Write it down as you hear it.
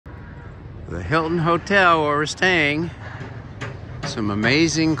The Hilton Hotel where we're staying. Some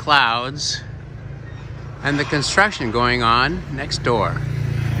amazing clouds and the construction going on next door.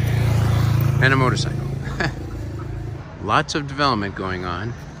 And a motorcycle. Lots of development going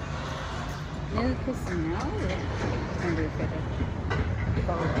on. We're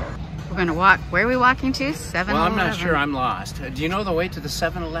gonna walk. Where are we walking to? 7-Eleven. Well, I'm not sure. I'm lost. Do you know the way to the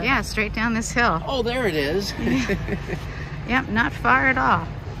 7-Eleven? Yeah, straight down this hill. Oh, there it is. Yep, not far at all.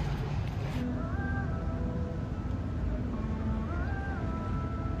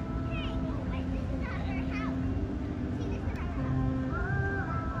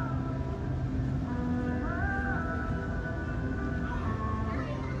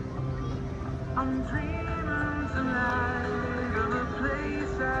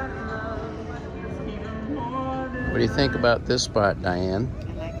 What do you think about this spot, Diane?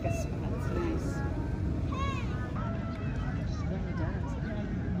 I like this spot. It's nice.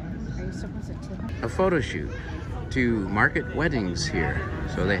 Are you supposed to tip? A photo shoot to market weddings here.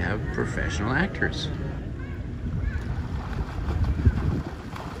 So they have professional actors.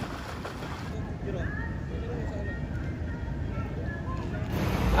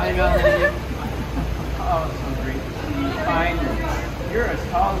 Hi, Melody. Oh, so great to see you. Fine. You're as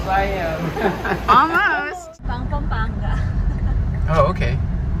tall as I am. Almost. Pampanga. Oh, okay.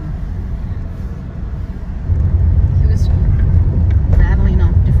 He was rattling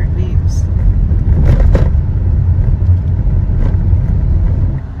off different names.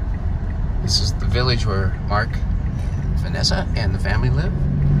 This is the village where Mark, Vanessa, and the family live.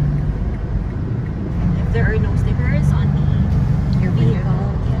 If there are no stickers on your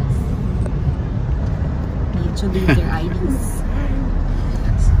vehicle, yes. You should leave their IDs.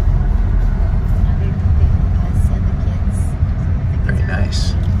 Very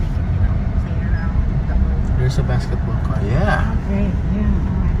nice. There's a basketball court. Yeah. Great,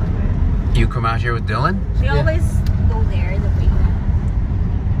 yeah. You come out here with Dylan? We always go there, the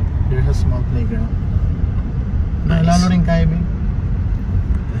playground. There's a small playground. Nice. Lalo rin kaibig.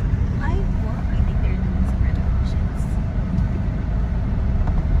 I think they're doing some renovations.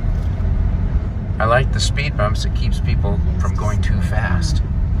 I like the speed bumps. It keeps people from going too fast.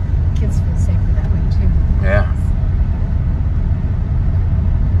 Kids feel safer that way too. Yeah.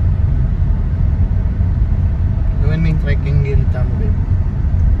 Gawin may trekking gilid tamo, babe.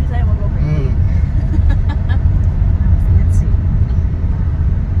 Because I will go birthday. Fancy.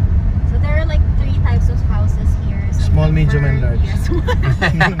 So there are like 3 types of houses here. So Small, medium, and large. Yes.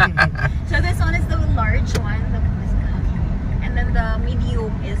 So this one is the large one. And then the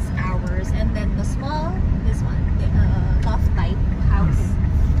medium is ours. And then the small, this one, the loft type house.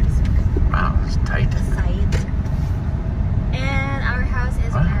 Wow, it's tight. The side. And our house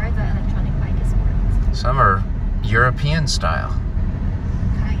is where the electronic bike is parked. Some are European style.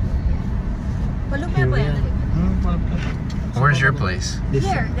 Kind of, yeah. Palupya po yan. Where's your place?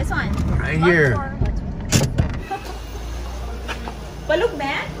 Here, this one. Right here. Paluk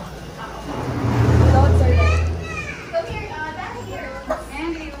man? Loads are there. Come here, that's here.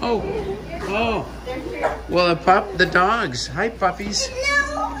 Andy. Oh. Oh. Well, the dogs. Hi, puppies.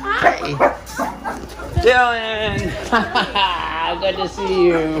 Hello. Hi. Dylan. Good to see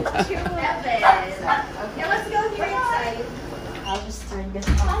you. Okay, let's go here inside. I'll just turn this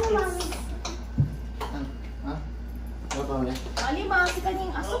off.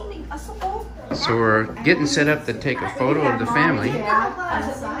 So we're getting set up to take a photo of the family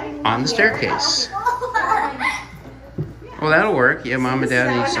on the staircase. Well, that'll work. Yeah, Mom and Dad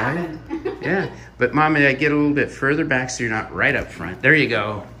on each side. Yeah, but Mom and Dad get a little bit further back so you're not right up front. There you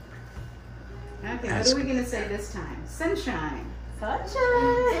go. Okay, what are we gonna say this time? Sunshine. Sunshine.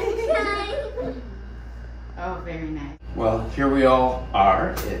 Oh, very nice. Well, here we all are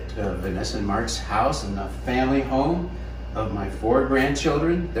at Vanessa and Mark's house in the family home of my 4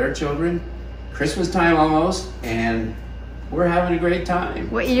 grandchildren, their children. Christmas time almost, and we're having a great time.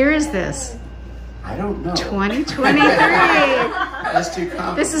 What year is this? I don't know. 2023. That's too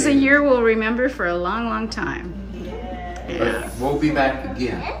complicated. This is a year we'll remember for a long, long time. But we'll be back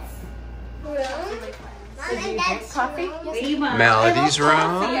again. Coffee? Melody's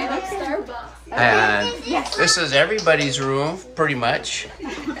room. And this is everybody's room, pretty much.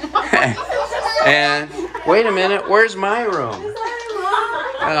 And wait a minute, where's my room?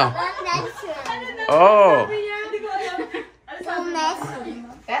 Oh.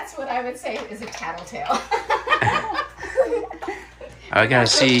 That's what I would say is a tattletale. I gotta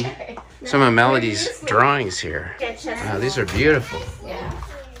see some of Melody's drawings here. Wow, these are beautiful. Yeah.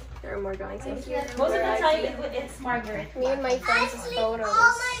 There are more drawings in here. Most of the time it's Margarett. Me and my friends' photos.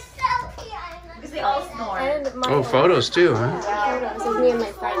 Because they all snore. Oh, photos too, huh? Yeah, photos of me and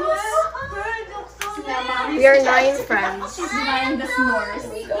my friends. We are 9 friends. She's behind the snores.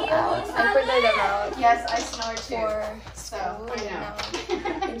 We go out. I forgot about Yes, I snore too. for So, school. I know.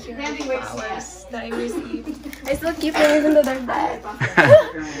 Thank you Randy for wakes me up. flowers that I received. I still keep them even though they're bad.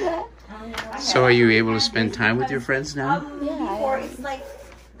 So are you able to spend time with your friends now? Before it's like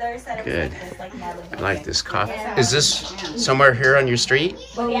they're set up Good. like this, like melody. I like this coffee. Is this somewhere here on your street?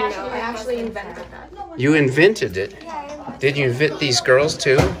 Oh no, I actually invented that. You invented it. Did you invent these girls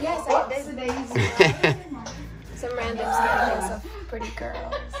too? Yes, I did. Some random sketches of pretty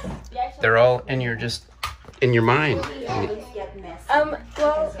girls. They're all in your mind.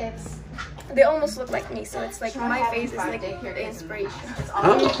 Well, they almost look like me, so it's like my face is like the inspiration.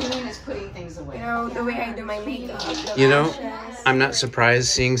 All you're doing is putting things away. You know, the way I do my makeup. The You know, lashes. I'm not surprised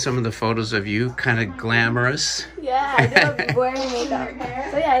seeing some of the photos of you, kind of glamorous. Yeah, I do love wearing makeup.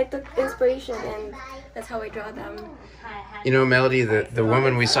 So yeah, I took inspiration and that's how I draw them. You know, Melody, the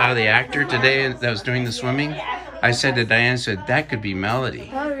woman we saw, the actor today that was doing the swimming, I said to Diane, that could be Melody.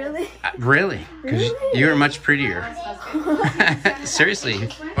 Oh, really? Really? Because you're much prettier. Seriously.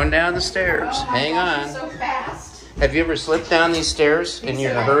 Going down the stairs. Hang on. So fast. Have you ever slipped down these stairs and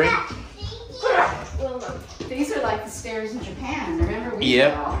you're in a hurry? These are like the stairs in Japan. Remember we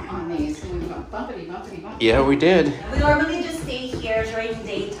Yep. fell on these and we went bumpity, bumpity, bumpity. Yeah, we did. We normally just stay here during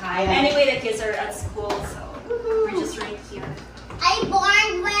daytime. Anyway, the kids are at school, so we're just right here. I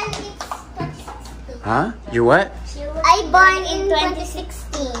born when it's 2016. Huh? You what? I born in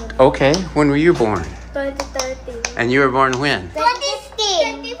 2016. Okay. When were you born? 2013. And you were born when?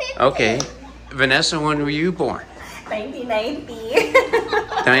 2016. Okay. Vanessa, when were you born?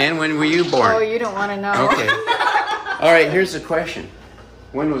 1990. Diane, when were you born? Oh, you don't want to know. Okay. All right, here's the question.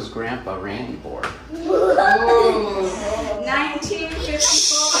 When was Grandpa Randy born?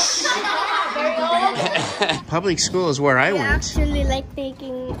 1954. Public school is where I We went. actually like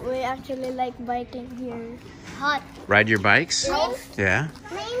biking here. Hot. Ride your bikes? Yeah.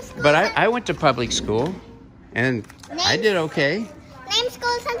 Name school. But I went to public school, and I did okay. Name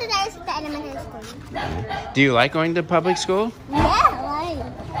school Santa Teresa Elementary School. Do you like going to public school? Yeah,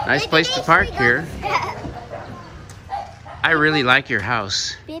 why? Nice place to park here. I really like your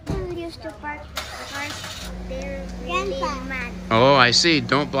house. People used to park there really mad. Oh, I see.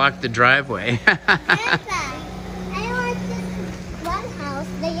 Don't block the driveway. Grandpa, I want this one house,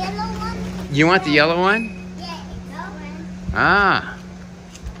 the yellow one. You want the yellow one? Yeah, that one. Ah.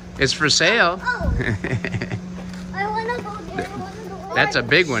 It's for sale. Oh, I wanna go there. I wanna go. That's a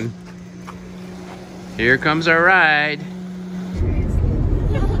big one. Here comes our ride.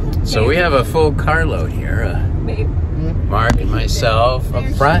 So we have a full carload here. Mark and myself up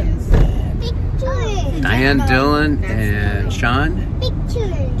front. Pictures. Diane, Dylan, and Sean.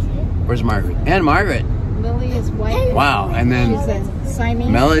 Pictures. Where's Margaret? And Margaret. Lily is white. Wow. And then She's a Siamese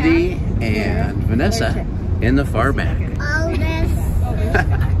Melody cat. and Vanessa in the far back. All this.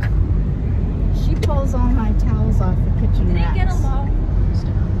 She pulls all my towels off the kitchen racks.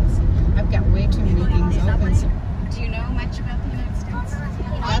 I've got way too many things open. So do you know much about the United States?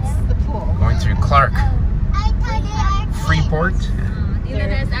 That's the pool. Going through Clark. I thought you Freeport. Dealer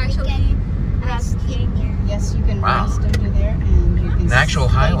is actually resting here. Yes, you can Wow. rest under there and you can An actual lay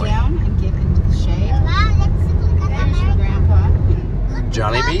highway. down and get into the shade. Wow, let's look at There's your America. grandpa.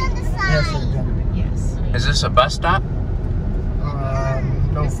 Jollibee? Look on the Yes, side. Yes. Is this a bus stop?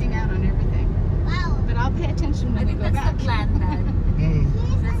 No. Missing out on everything. Wow. But I'll pay attention I when we think go that's back. the plan, Dad.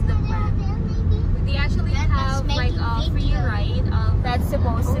 That's the plan. They actually have like a free ride. That's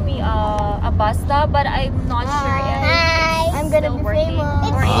supposed to be a bus stop, but I'm not sure if Hi. it's I'm gonna still be working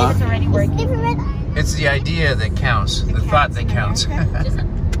famous. or if it's already working. Different. It's the idea that counts. The thought that counts. Just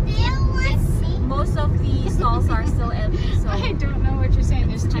most of the stalls are still empty, so I don't know what you're saying.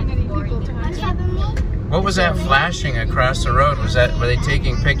 There's too many people talking. What was that flashing across the road? Were they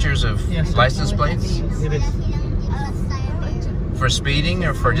taking pictures of Yes. license plates? It is. For speeding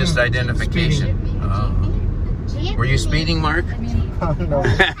or for just identification? Oh. Were you speeding, Mark? No.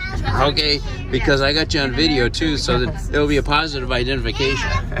 Okay, because I got you on video too, so that there'll be a positive identification.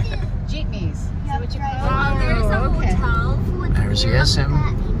 Jeepneys. Is that what you call there's a okay. hotel There's the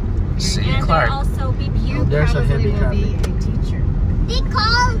SM City and there Clark. also BPU. There's a Probably heavy will be traffic. a teacher. They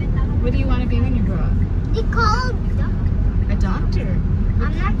called. What do you want to be when you grow up? They called. A doctor.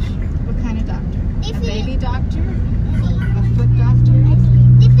 I'm not sure. What kind of doctor? If A you- baby doctor? A foot doctor?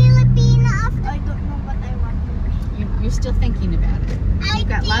 The Filipino of. I don't know what I want to be. You're still thinking about it. You've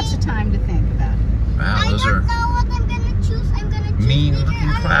got lots of time to think about it. Wow, I those don't are know what I'm gonna choose. I'm gonna choose mean either looking I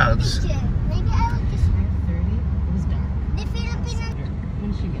will clouds. teach it. Maybe I will just. I have 30. It was dark. The Filipino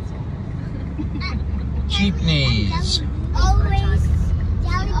When she gets older. jeepneys. always.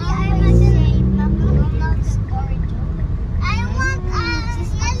 Jollibee, I must say, not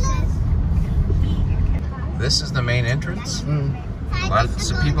main entrance. Mm.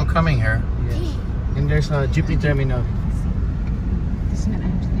 Lots of people coming here. Yes. And there's a jeepney terminal. Just a minute, I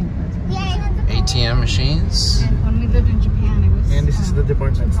have to think about it. Yeah, ATM machines. And when we lived in Japan, it was And this is the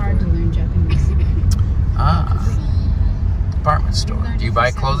department hard to store. learn Japanese. Department store. Do you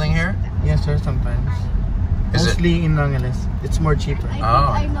buy clothing here? Yes, sir, sometimes. Is it? Mostly in Angeles. It's more cheaper.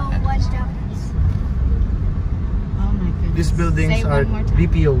 I know one Japanese. Oh my goodness. These buildings Say are one more time.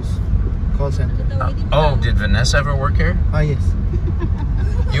 BPOs, call center. Did Vanessa ever work here? Ah, yes.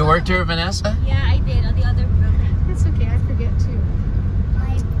 You worked here, Vanessa? Yeah, I did on the other building. That's okay, I forget too.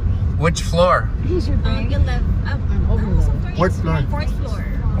 Which floor? Here's your bag. You live I'm overloaded. Fourth floor. Fourth floor.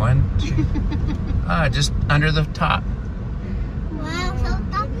 1, 2. Just under the top. Wow, so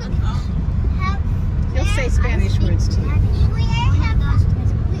that looks He'll say Spanish words too. we are half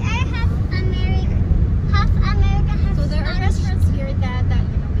America. Half America has So there are restaurants here that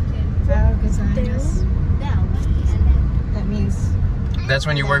we can Gazangas. down. That means That's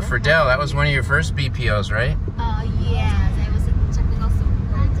when you worked for Dell. That was one of your first BPOs, right? Yes, I was a technical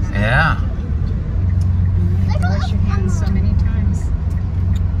support. Yeah. you have to wash your hands so many times.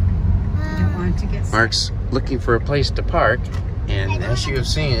 You don't want to get sick. Mark's looking for a place to park, and as you have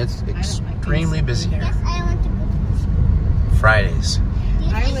seen, it's extremely busy here. Yes, I want to go to Fridays.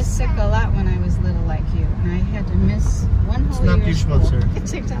 I was sick a lot when I was little like you, and I had to miss one whole It's not year of usual, school.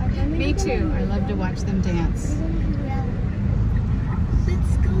 sir. Me too. I love to watch them dance.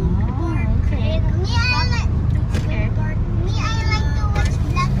 Let's go. Oh, okay. Me, I like to watch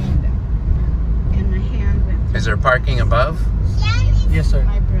Black And my hand went through. Is there parking above? Yes, sir.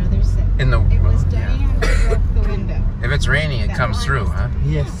 My brother said In the it was yeah. Diane who broke the window. If it's raining, it comes through, huh?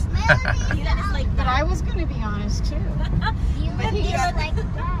 Yes. That is like But I was going to be honest too. You But he just got like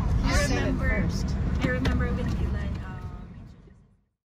that.